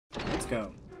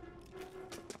go.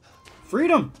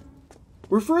 Freedom!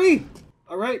 We're free!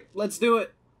 Alright, let's do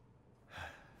it.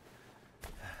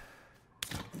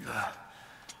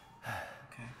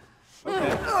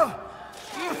 Okay.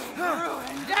 You've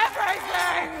ruined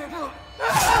everything!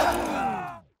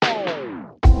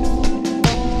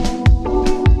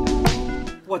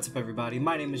 What's up, everybody?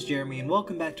 My name is Jeremy, and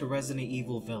welcome back to Resident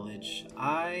Evil Village.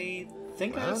 I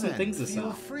think I have some things to sell.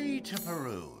 Feel free to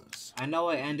peruse. I know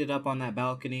I ended up on that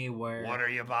balcony where... What are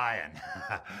you buying?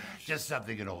 Just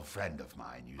something an old friend of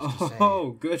mine used to say.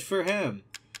 Oh, good for him.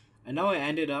 I know I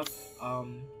ended up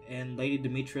in Lady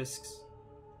Dimitrescu's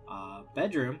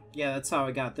bedroom. Yeah, that's how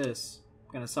I got this.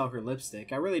 I'm gonna sell her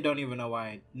lipstick. I really don't even know why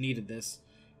I needed this.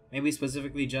 Maybe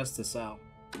specifically just to sell.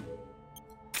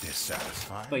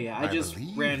 Dissatisfied? But yeah, I just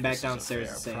ran back downstairs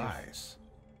to save. Price.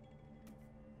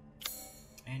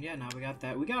 And yeah, now we got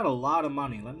that. We got a lot of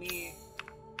money. Let me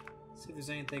see if there's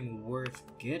anything worth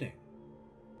getting.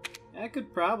 I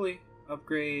could probably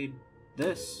upgrade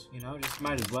this, you know, just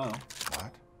might as well.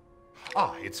 What?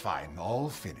 Ah, it's fine. All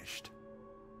finished.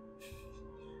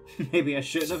 Maybe I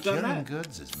shouldn't have done that. Securing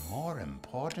goods is more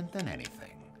important than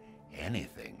anything.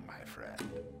 Anything, my friend.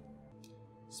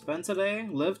 Spend today,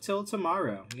 live till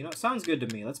tomorrow. You know, it sounds good to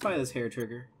me. Let's buy this hair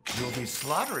trigger. You'll be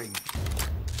slaughtering.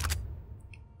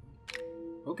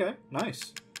 Okay,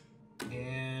 nice.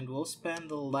 And we'll spend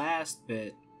the last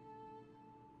bit.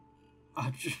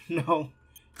 No,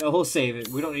 we'll save it.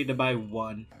 We don't need to buy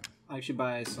one. I'll actually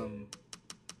buy some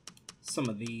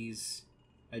of these.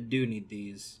 I do need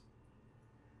these.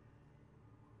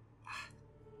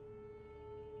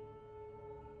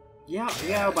 Yeah,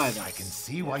 I'll buy this. I can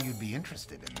see why you'd be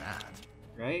interested in that.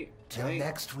 Right? Till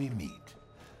next we meet.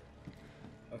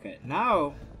 Okay,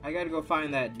 now I gotta go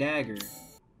find that dagger.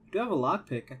 I do have a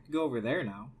lockpick. I could go over there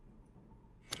now.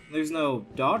 There's no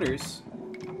daughters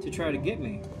to try to get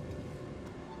me.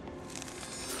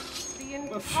 The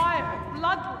entire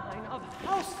bloodline of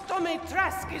House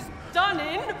Dimitrescu is done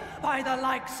in by the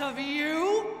likes of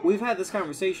you? We've had this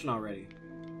conversation already.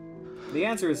 The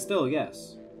answer is still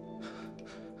yes.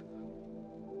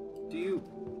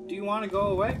 Do you want to go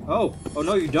away? Oh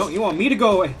no, you don't. You want me to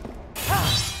go away?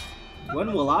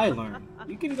 When will I learn?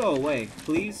 You can go away,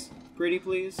 please, pretty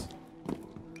please.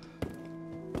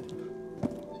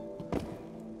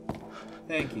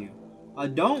 Thank you.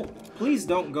 Please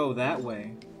don't go that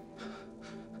way.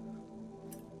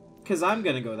 'Cause I'm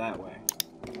gonna go that way.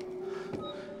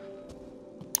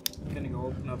 I'm gonna go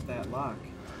open up that lock.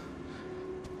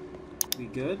 We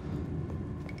good?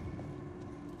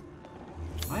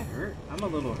 Am I hurt? I'm a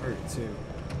little hurt too.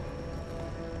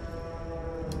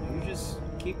 You just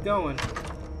keep going.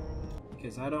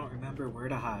 Because I don't remember where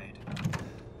to hide.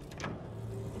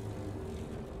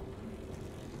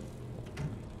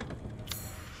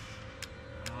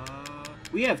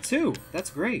 We have two! That's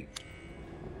great.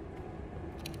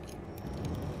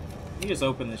 Let me just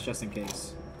open this just in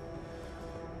case.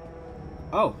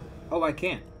 Oh, I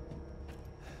can't.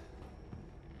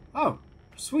 Oh,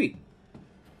 sweet.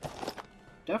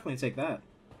 Definitely take that.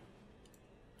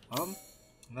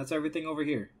 That's everything over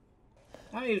here.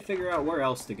 I need to figure out where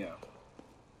else to go.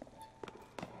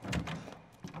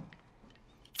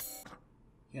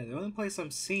 Yeah, the only place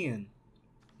I'm seeing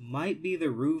might be the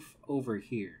roof over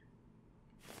here.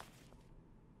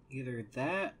 Either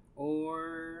that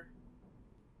or...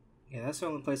 yeah, that's the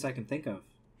only place I can think of.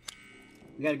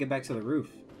 We gotta get back to the roof.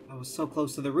 I was so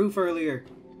close to the roof earlier.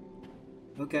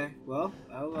 Okay, well,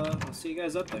 I'll see you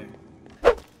guys up there.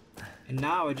 And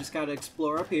now I just gotta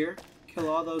explore up here, kill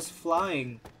all those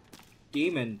flying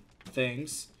demon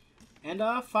things, and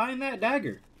find that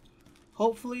dagger.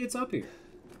 Hopefully it's up here.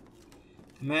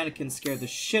 The mannequin scared the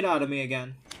shit out of me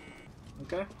again.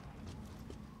 Okay.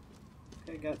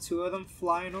 Okay, got two of them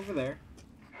flying over there.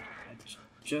 I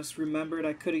just remembered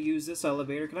I could have used this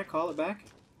elevator. Can I call it back?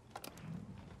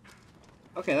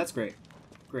 Okay, that's great.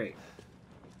 Great.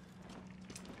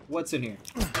 What's in here?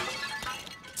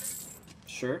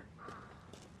 Sure.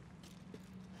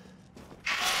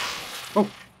 Oh!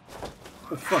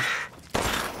 Oh, fuck.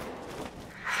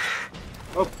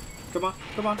 Oh, come on,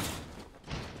 come on.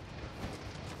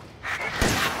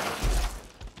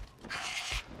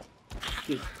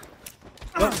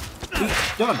 No, be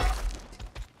done.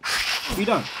 Be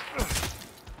done.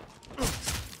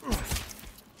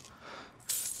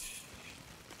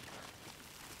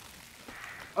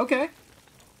 Okay.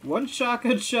 One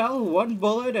shotgun shell, one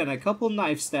bullet, and a couple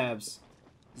knife stabs.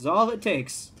 Is all it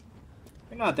takes.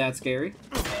 They're not that scary.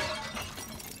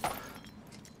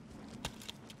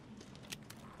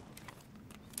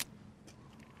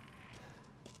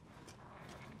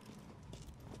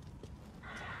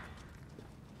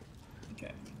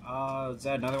 Okay. Is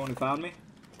that another one who found me?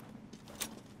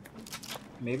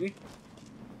 Maybe?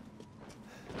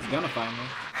 He's gonna find me.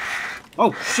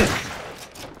 Oh, shit!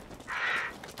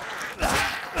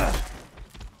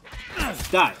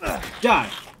 Die! Die!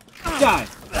 Die!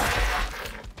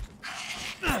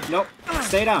 Nope.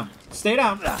 Stay down. Stay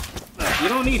down. You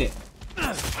don't need it.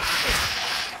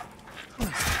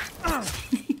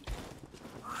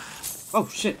 Oh,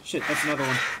 shit, shit. That's another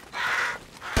one.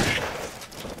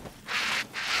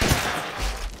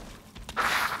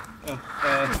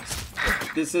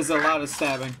 This is a lot of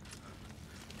stabbing.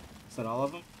 Is that all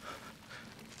of them?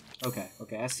 Okay,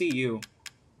 okay. I see you.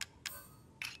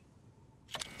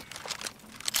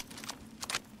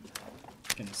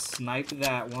 Gonna snipe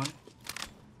that one.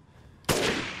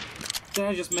 Did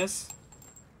I just miss?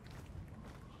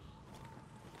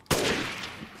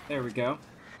 There we go.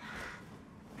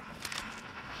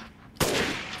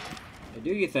 Hey,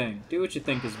 do your thing. Do what you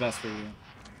think is best for you.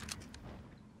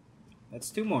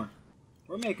 That's 2 more.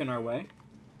 We're making our way.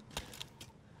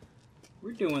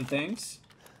 We're doing things.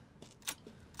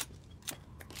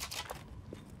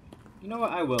 You know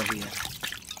what? I will here.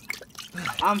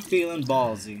 I'm feeling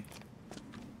ballsy.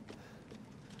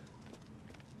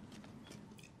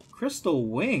 Crystal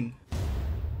wing?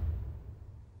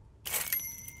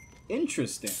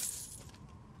 Interesting.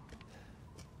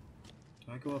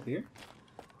 Do I go up here?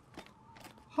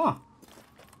 Huh.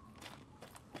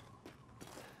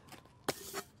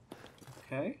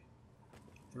 Okay.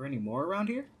 Are there any more around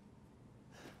here?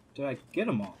 Did I get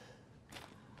them all?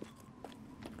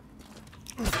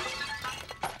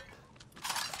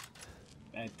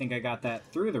 I think I got that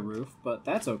through the roof, but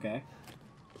that's okay.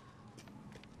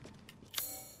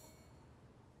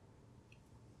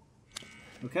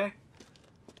 Okay.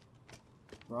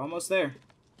 We're almost there.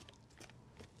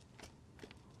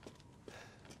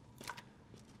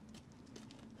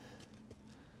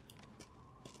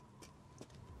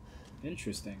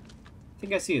 Interesting. I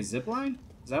think I see a zip line?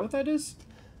 Is that what that is?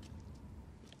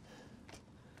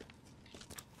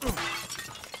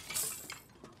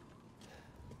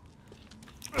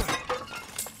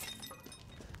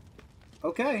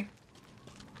 Okay.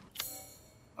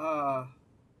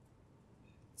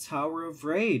 Tower of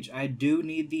Rage. I do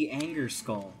need the anger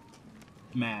skull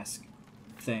mask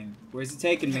thing. Where's it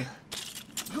taking me?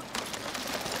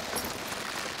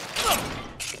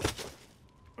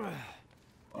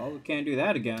 Well, we can't do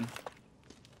that again.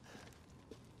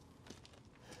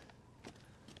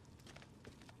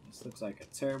 This looks like a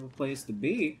terrible place to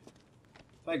be.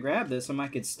 If I grab this, I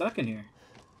might get stuck in here.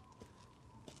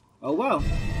 Oh well.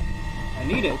 I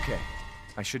need it. Okay.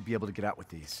 I should be able to get out with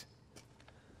these.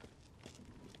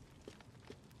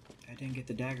 I didn't get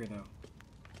the dagger, though.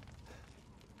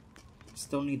 I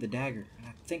still need the dagger. And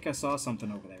I think I saw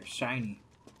something over there. Shiny.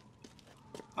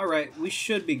 Alright, we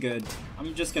should be good.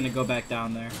 I'm just gonna go back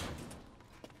down there.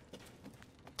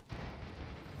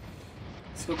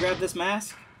 Let's go grab this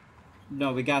mask.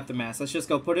 No, we got the mask. Let's just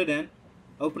go put it in.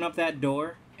 Open up that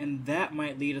door. And that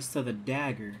might lead us to the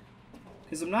dagger.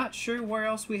 Because I'm not sure where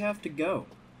else we have to go.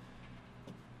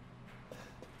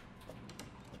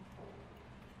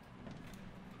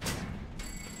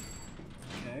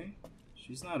 Okay.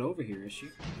 She's not over here, is she?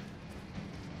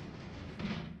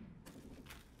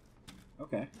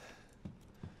 Okay.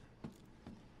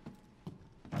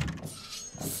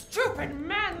 Stupid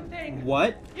man thing!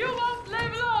 What? You won't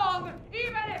live long,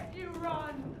 even if you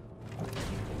run!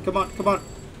 Come on, come on.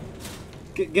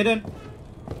 Get in.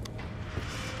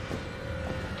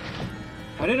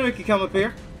 I didn't know you could come up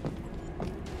here.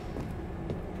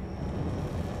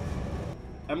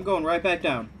 I'm going right back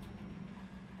down.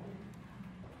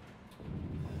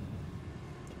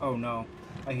 Oh no.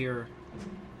 I hear her.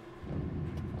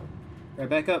 Right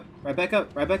back up. Right back up.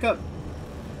 Right back up.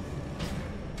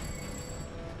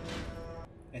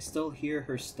 I still hear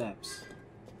her steps.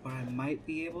 But I might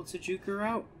be able to juke her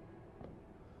out.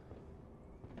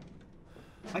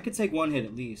 I could take one hit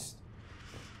at least.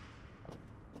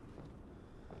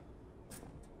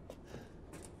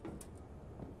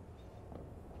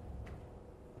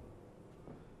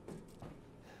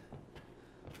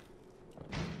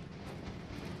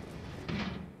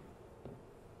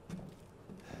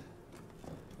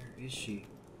 Where is she?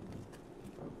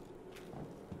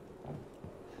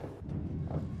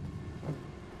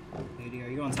 Lady, are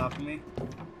you on top of me?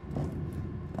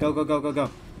 Go, go, go, go, go.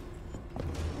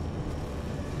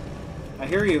 I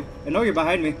hear you. I know you're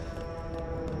behind me.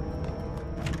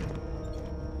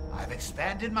 I've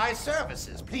expanded my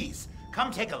services. Please,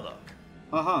 come take a look.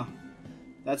 Uh-huh.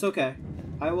 That's okay.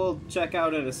 I will check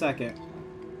out in a second.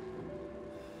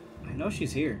 I know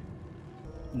she's here.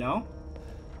 No?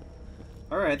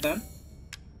 Alright then.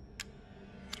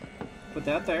 Put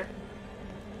that there.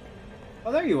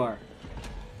 Oh, there you are.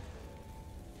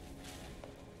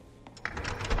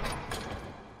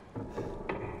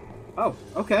 Oh,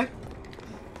 okay.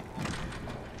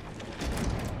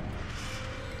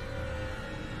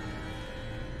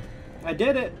 I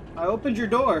did it. I opened your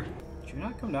door. Did you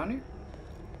not come down here?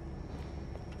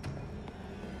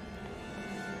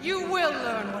 You will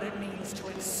learn what it means to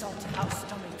insult House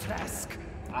Dimitrescu.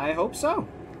 I hope so.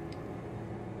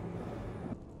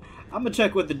 I'm gonna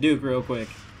check with the Duke real quick.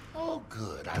 Oh,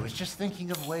 good. I was just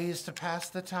thinking of ways to pass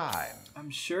the time. I'm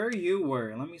sure you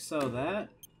were. Let me sell that.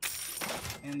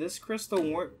 And this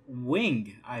crystal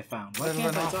wing I found. Why Little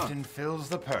can't I and talk? often fills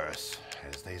the purse,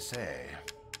 as they say.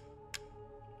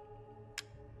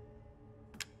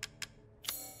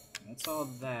 That's all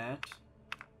that.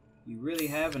 You really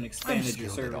haven't I'm expanded your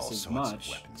skilled at all services sorts much.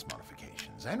 of weapons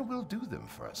modifications, and will do them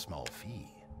for a small fee.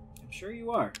 I'm sure you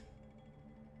are.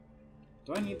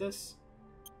 Do I need this?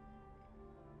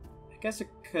 I guess it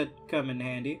could come in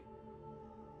handy.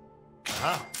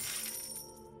 Huh?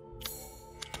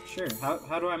 Sure.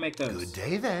 How do I make those? Good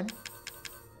day, then.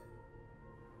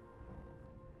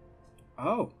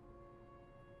 Oh.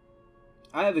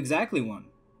 I have exactly one.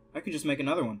 I could just make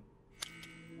another one.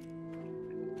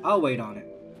 I'll wait on it.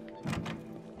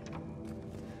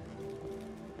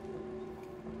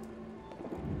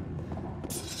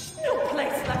 No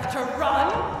place left to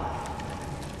run.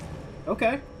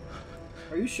 Okay.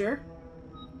 Are you sure?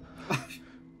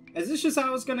 Is this just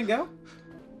how it's gonna go?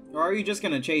 Or are you just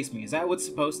gonna chase me? Is that what's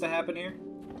supposed to happen here?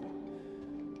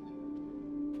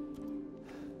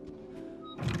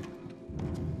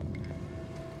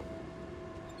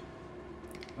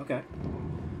 Okay.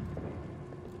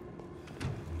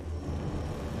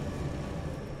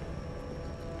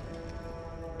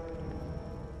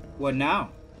 What now?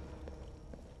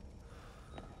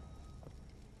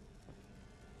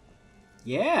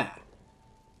 Yeah.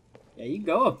 Yeah, you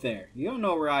go up there. You don't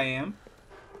know where I am.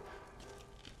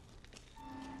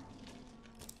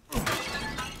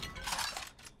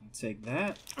 Take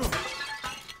that.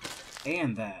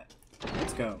 And that.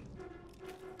 Let's go.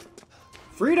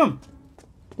 Freedom!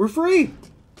 We're free!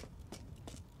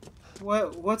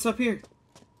 What's up here?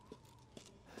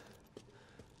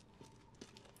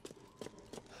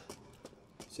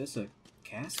 Is this a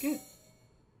casket?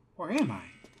 Where am I?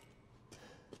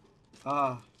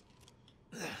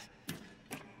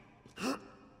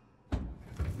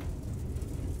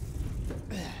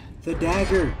 The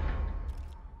dagger!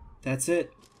 That's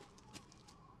it.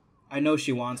 I know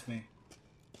she wants me.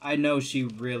 I know she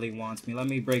really wants me. Let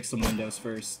me break some windows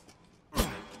first.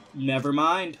 Never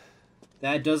mind.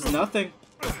 That does nothing.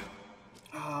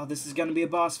 Oh, this is gonna be a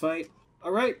boss fight.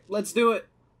 Alright, let's do it.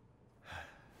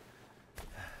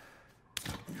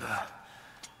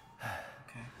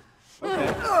 Okay.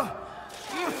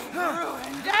 You've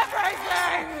ruined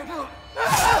everything!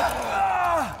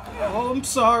 Oh, I'm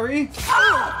sorry.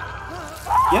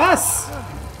 Yes!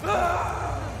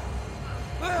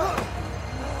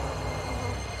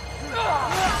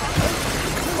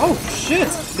 Oh, shit!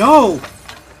 No!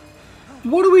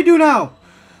 What do we do now?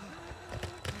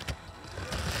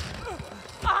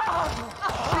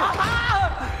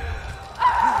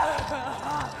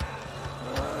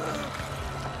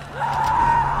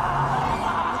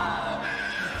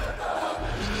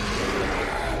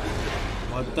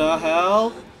 What the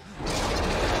hell?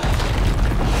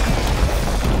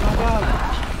 Oh my god.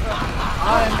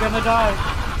 I am gonna die.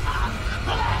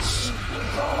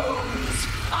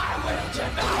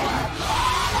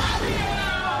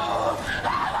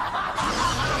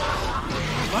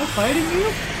 Am I fighting you?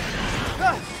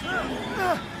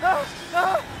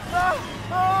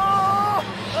 Oh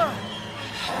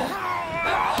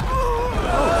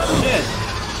shit.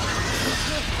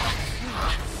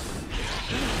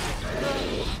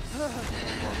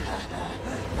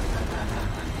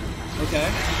 Okay.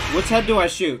 Which head do I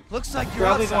shoot? Looks like you're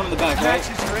Probably outside. the one in the back, right?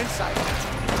 Matches your inside.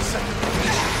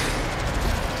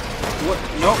 What?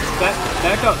 Nope.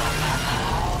 Back up.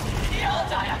 You'll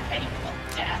die a painful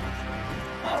death.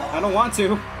 I don't want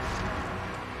to.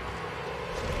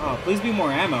 Oh, please be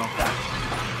more ammo.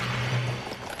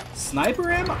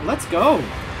 Sniper ammo? Let's go.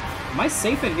 Am I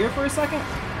safe in here for a second?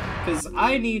 Because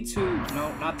I need to...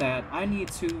 No, not that. I need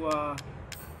to, I'm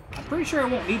pretty sure I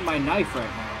won't need my knife right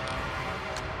now.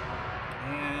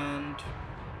 And...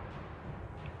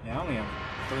 yeah, I only have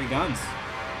 3 guns.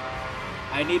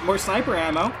 I need more sniper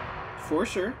ammo. For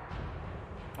sure.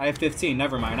 I have 15.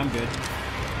 Never mind. I'm good.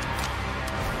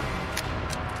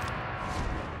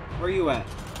 Where are you at?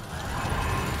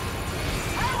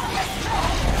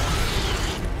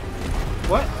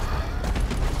 What?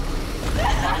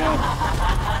 Oh my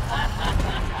god.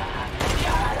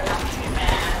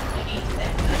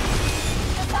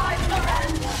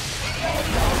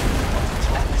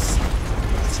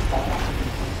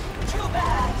 Too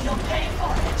bad you'll pay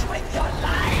for it with your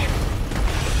life.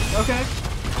 Okay.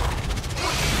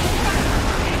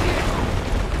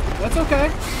 That's okay.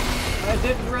 I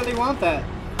didn't really want that.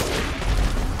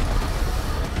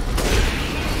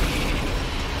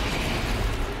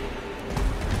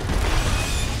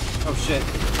 Oh shit.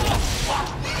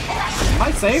 Am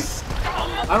I safe?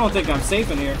 I don't think I'm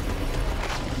safe in here.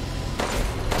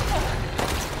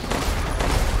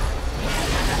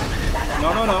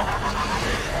 No, no, no.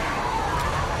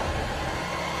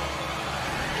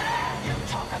 You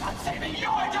talk about saving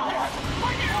your daughter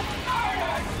when you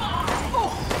murdered mine.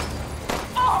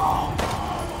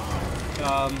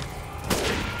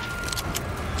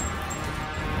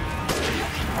 You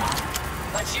can run,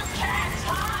 but you can't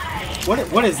hide.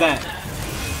 What is that?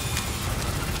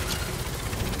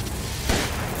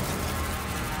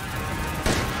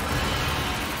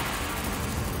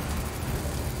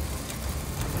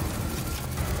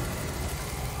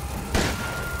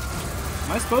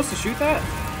 Am I supposed to shoot that?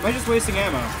 Am I just wasting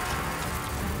ammo?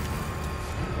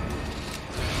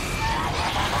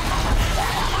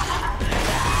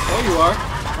 There you are.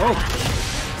 Oh.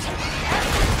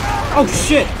 Oh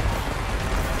shit!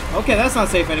 Okay, that's not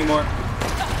safe anymore.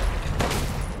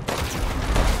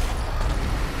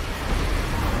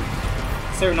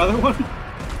 Is there another one?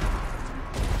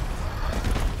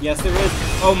 Yes, there is.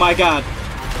 Oh my god.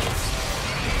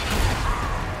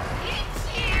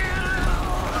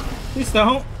 Please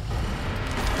don't.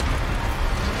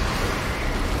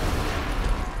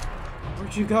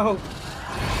 Where'd you go?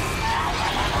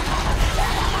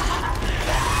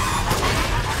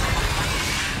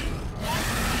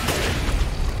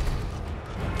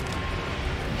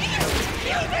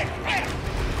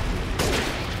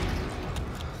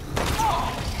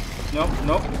 No,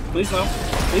 no, please no.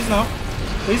 Please no.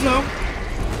 Please no.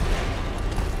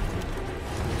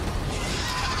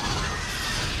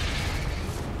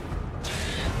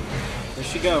 Where'd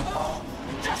she go?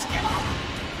 Just give up.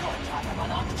 Your daughter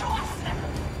belongs to us.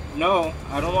 No,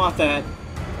 I don't want that.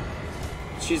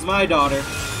 She's my daughter.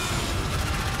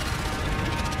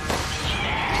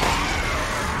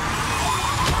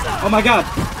 Oh my god!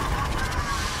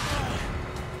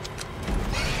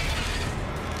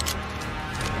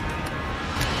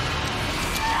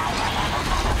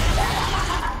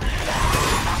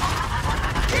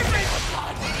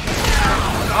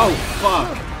 Oh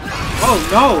fuck! Oh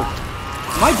no!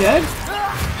 Am I dead?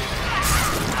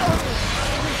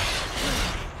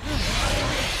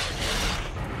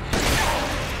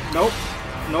 Nope.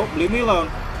 Nope, leave me alone.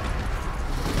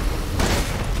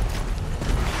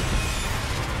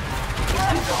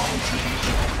 I'm going to be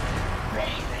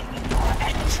raving in your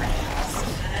entrails.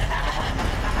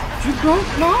 You don't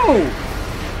know!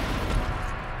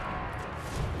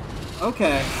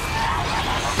 Okay.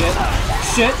 Shit.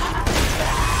 Shit!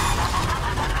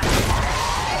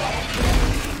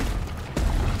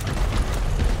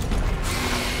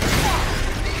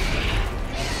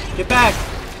 Get back!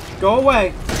 Go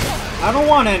away! I don't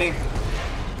want any!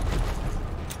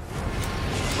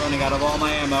 Running out of all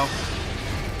my ammo.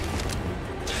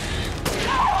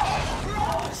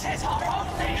 Rose is our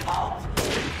only hope.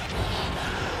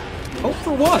 Hope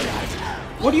for what?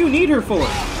 What do you need her for?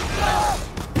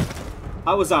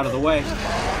 I was out of the way.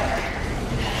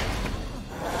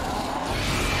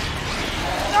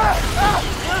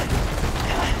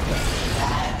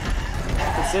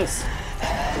 What's this?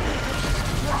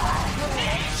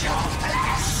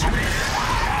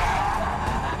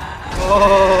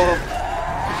 Oh!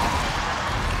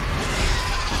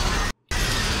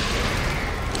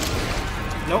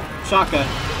 Nope, shotgun.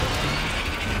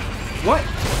 What?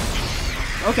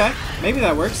 Okay, maybe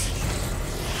that works.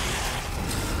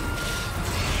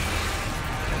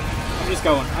 I'm just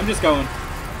going. I'm just going.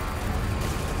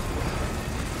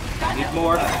 Need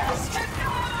more.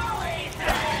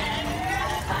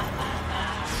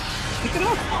 Pick it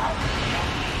up.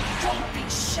 Don't be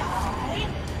shy.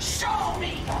 Show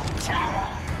me your terror.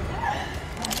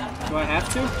 Do I have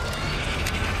to?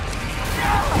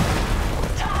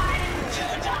 Time to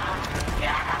die.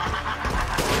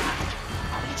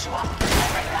 I'll eat you up.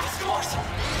 Every last morsel.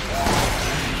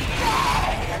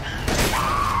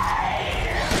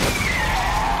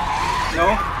 No.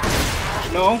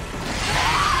 No.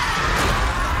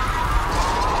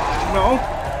 No.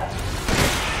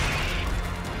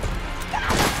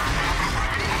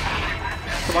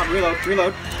 Come on, reload,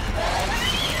 reload.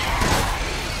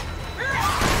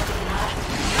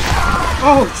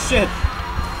 Oh, shit.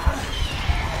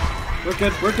 We're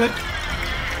good, we're good.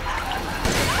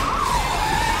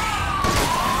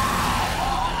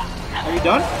 Are you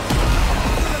done?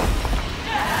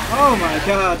 Oh my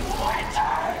god.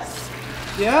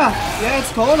 Yeah,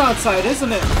 it's cold outside,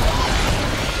 isn't it?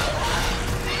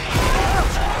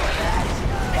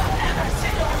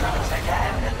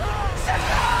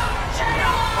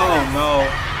 Oh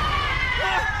no.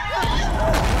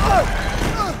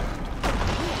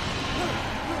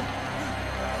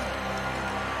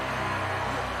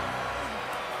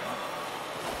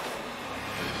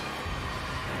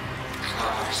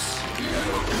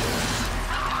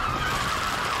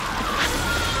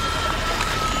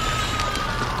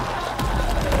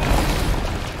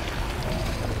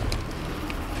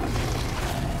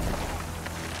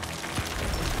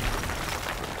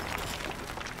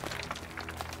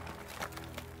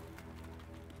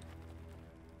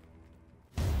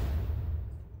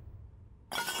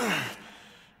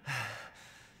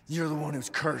 You're the one who's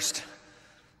cursed.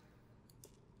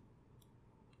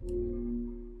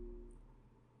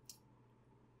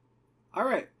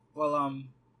 Alright, well,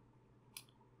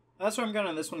 that's where I'm going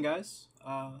on this one, guys.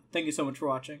 Thank you so much for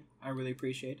watching. I really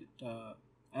appreciate it.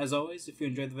 As always, if you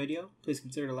enjoyed the video, please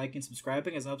consider liking and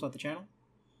subscribing as it helps out the channel.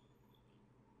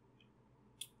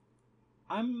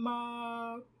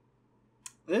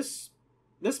 This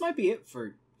might be it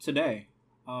for today.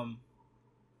 I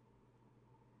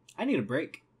need a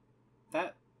break.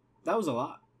 That was a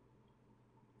lot.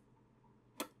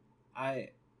 I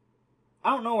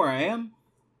don't know where I am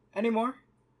anymore.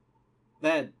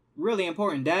 That really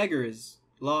important dagger is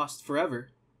lost forever.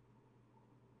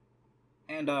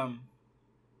 And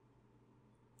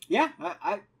yeah,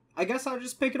 I guess I'll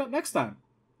just pick it up next time.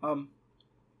 I'm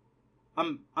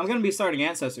gonna be starting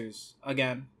Ancestors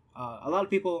again. A lot of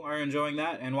people are enjoying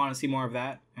that and want to see more of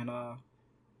that, and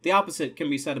the opposite can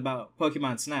be said about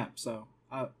Pokemon Snap. So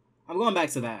I'm going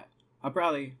back to that. I'll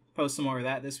probably post some more of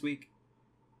that this week.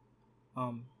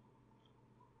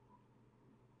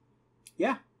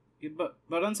 Yeah, but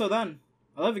until then,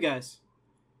 I love you guys.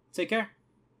 Take care.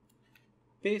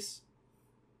 Peace.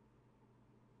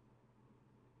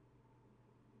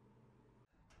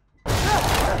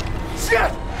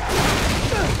 Shit!